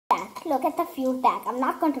look at the fuel tank. I'm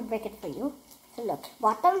not going to break it for you. So look,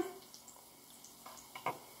 bottom.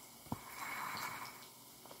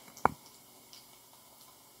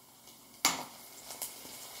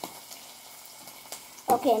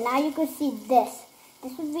 Okay, now you can see this.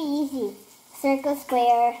 This would be easy. Circle,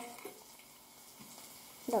 square.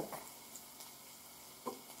 Look.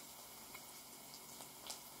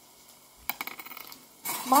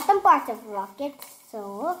 Bottom part of rocket.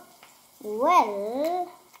 So,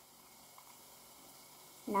 well,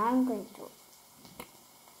 now I'm going to.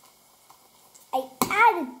 I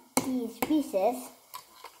added these pieces,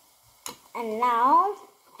 and now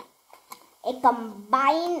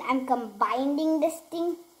I'm combining this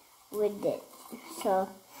thing with it. So,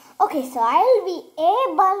 okay, so I'll be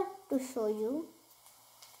able to show you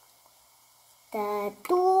the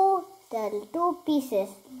two pieces,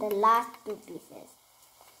 the last two pieces.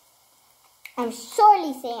 I'm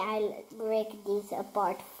surely saying I'll break these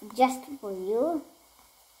apart just for you.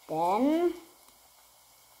 Then,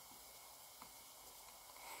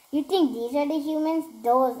 you think these are the humans?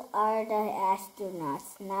 Those are the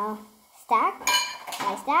astronauts. Now, stack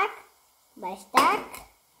by stack by stack.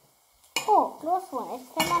 Oh, close one. It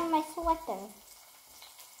fell on my sweater.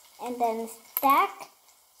 And then stack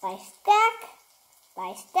by stack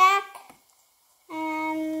by stack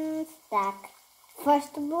and stack.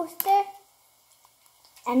 First booster.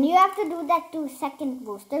 And you have to do that to second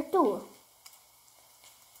booster too.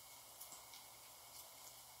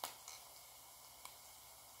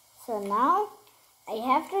 So now I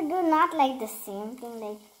have to do not like the same thing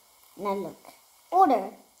like, now look,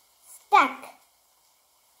 order, stack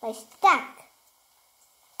by stack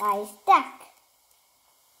by stack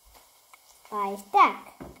by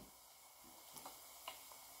stack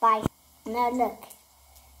by. Now look,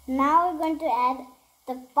 now we're going to add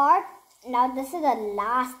the part. Now this is the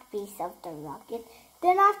last piece of the rocket.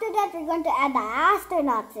 Then after that we're going to add the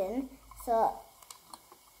astronauts in. So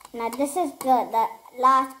now this is the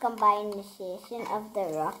last combination of the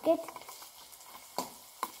rocket.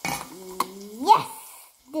 Yes!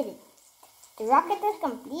 Did it. The rocket is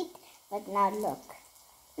complete. But now look.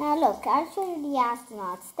 Now look, I'll show you the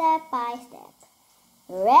astronauts step by step.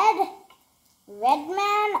 Red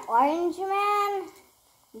man, orange man,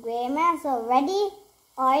 gray man. So ready,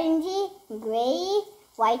 orangey, gray,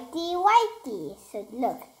 whitey. So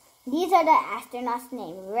look, these are the astronauts'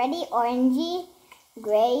 names. Ready, orangey,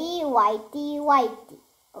 gray, whitey.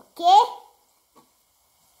 Okay?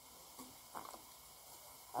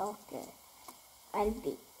 Okay. I'll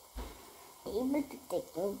be able to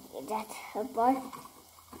take that apart.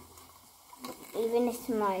 Even it's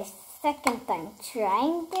my second time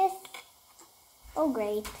trying this. Oh,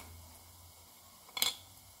 great.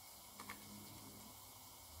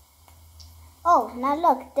 Oh, now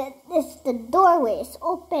look, the doorway is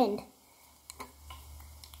opened.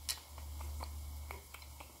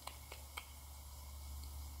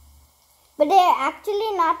 But they're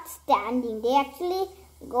actually not standing. They actually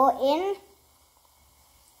go in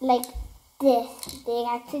like this. They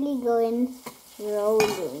actually go in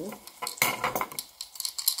rolling.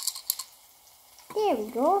 There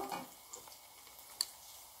we go.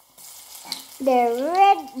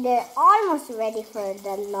 They're almost ready for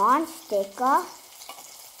the launch takeoff.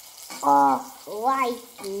 Oh,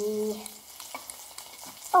 whitey.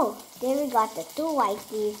 Oh, there we got the two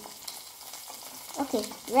whiteys. Okay,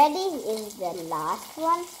 ready is the last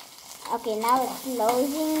one. Okay, now it's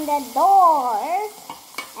closing the doors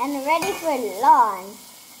and ready for launch.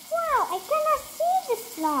 Wow, I cannot see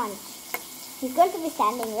this launch. He's going to be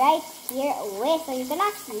standing right here away, so you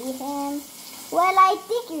cannot see him. Well, I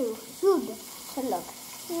think you should. So look.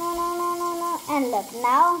 No. And look,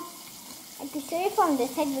 now I can show you from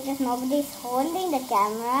this side because nobody's holding the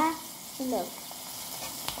camera. So look.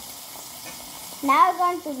 Now we're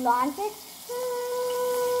going to launch it.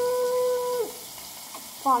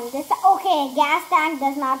 From this side. Okay, gas tank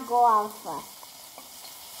does not go out first.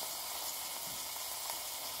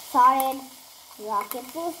 Solid rocket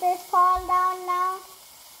boosters fall down now.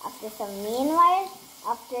 After some meanwhile,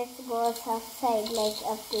 after it goes outside like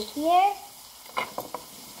up to here.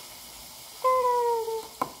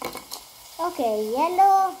 Okay,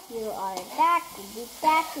 yellow, you are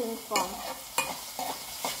detaching from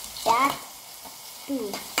that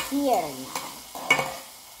to here now.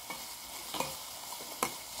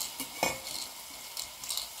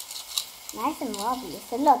 Nice and wobbly.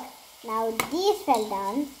 So look, now these fell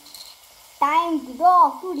down. Time to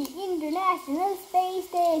dock to the International Space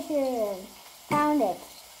Station. Found it.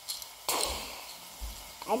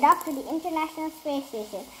 I docked to the International Space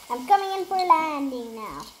Station. I'm coming in for landing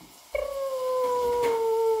now.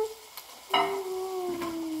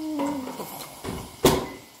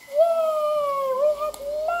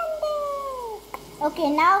 Okay,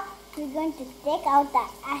 now we're going to take out the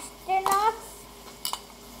astronauts.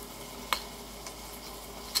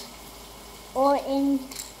 Orange.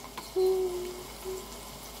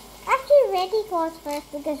 Actually, red goes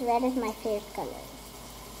first because red is my favorite color.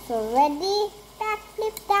 So ready,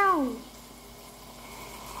 backflip down.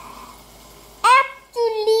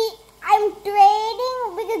 Actually, I'm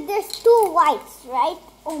trading because there's two whites, right?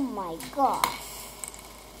 Oh my gosh.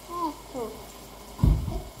 Oh.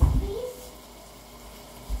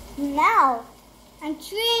 Now, I'm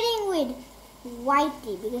trading with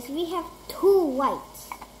Whitey because we have two whites.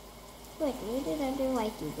 Wait, where did other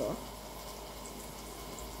Whitey go?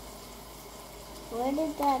 Where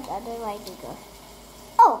did that other Whitey go?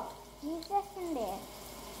 Oh, he's just in there.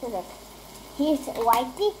 So look, here's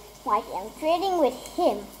Whitey. Whitey, I'm trading with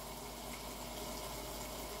him.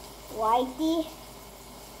 Whitey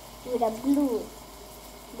with a blue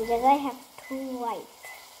because I have two whites.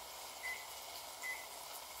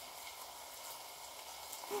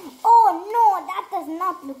 Oh no, that does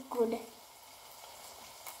not look good.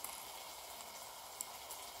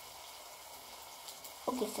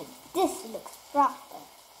 Okay, so this looks proper.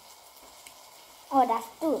 Oh, that's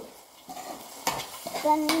two.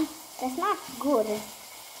 Then that's not good.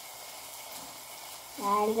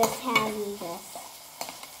 I'll just handle this.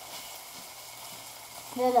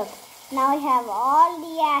 So look, now we have all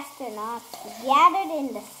the astronauts gathered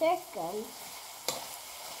in the circle.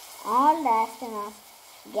 All the astronauts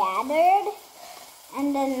gathered.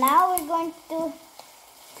 And then now we're going to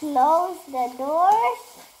close the doors.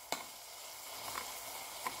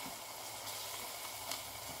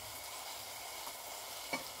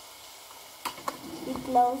 We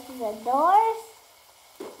close the doors.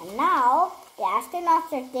 And now the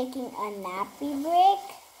astronauts are taking a nappy break.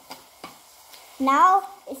 Now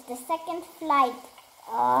it's the second flight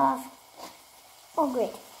of... Oh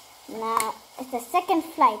great. Now it's the second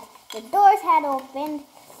flight. The doors had opened.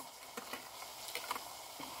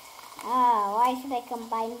 Why should I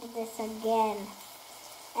combine this again?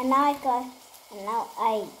 And now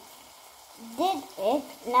I did it.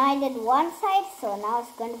 Now I did one side, so now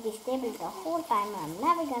it's going to be stable the whole time. I'm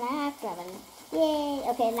never going to have trouble. Yay!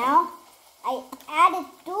 Okay, now I added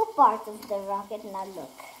two parts of the rocket. Now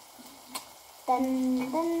look.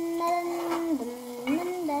 Dun, dun, dun, dun,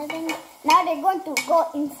 dun, dun, dun. Now they're going to go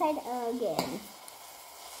inside again.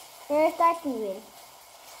 Here's starting wheel.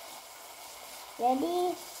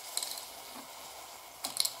 Ready?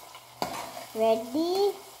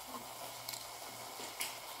 Ready?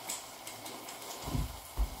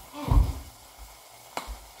 And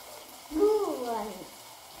blue one.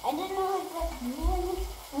 I don't know if that's blue one.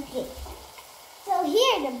 Okay. So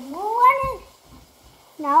here the blue one is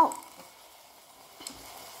now.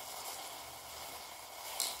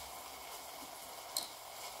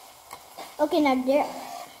 Okay, now there.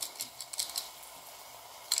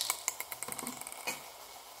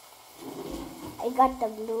 I got the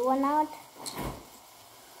blue one out.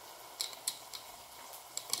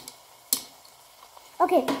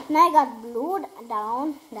 Okay, now I got blue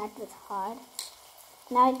down. That was hard.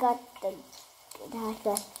 Now I got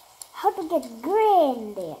how to get gray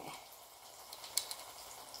in there.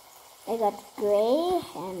 I got gray,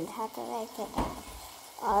 and how do I get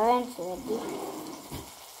orange ready?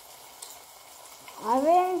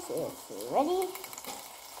 Orange is ready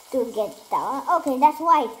to get down. Okay, that's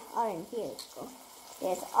white. Orange, here we go.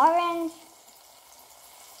 There's orange.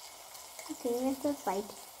 Okay, let's just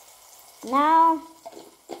white. Now,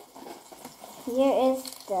 here is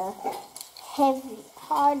the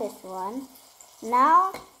hardest one.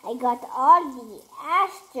 Now, I got all the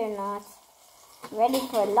astronauts ready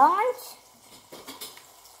for launch.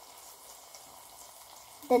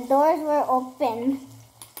 The doors were open.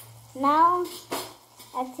 Now,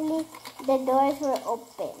 actually, the doors were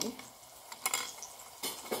open.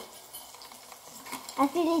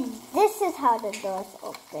 Actually, this is how the doors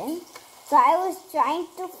open. So I was trying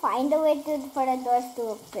to find a way for the doors to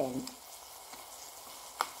open.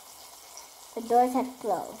 The doors had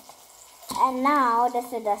closed. And now this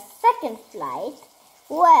is the second flight.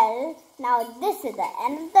 Well, now this is the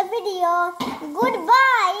end of the video.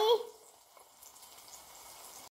 Goodbye!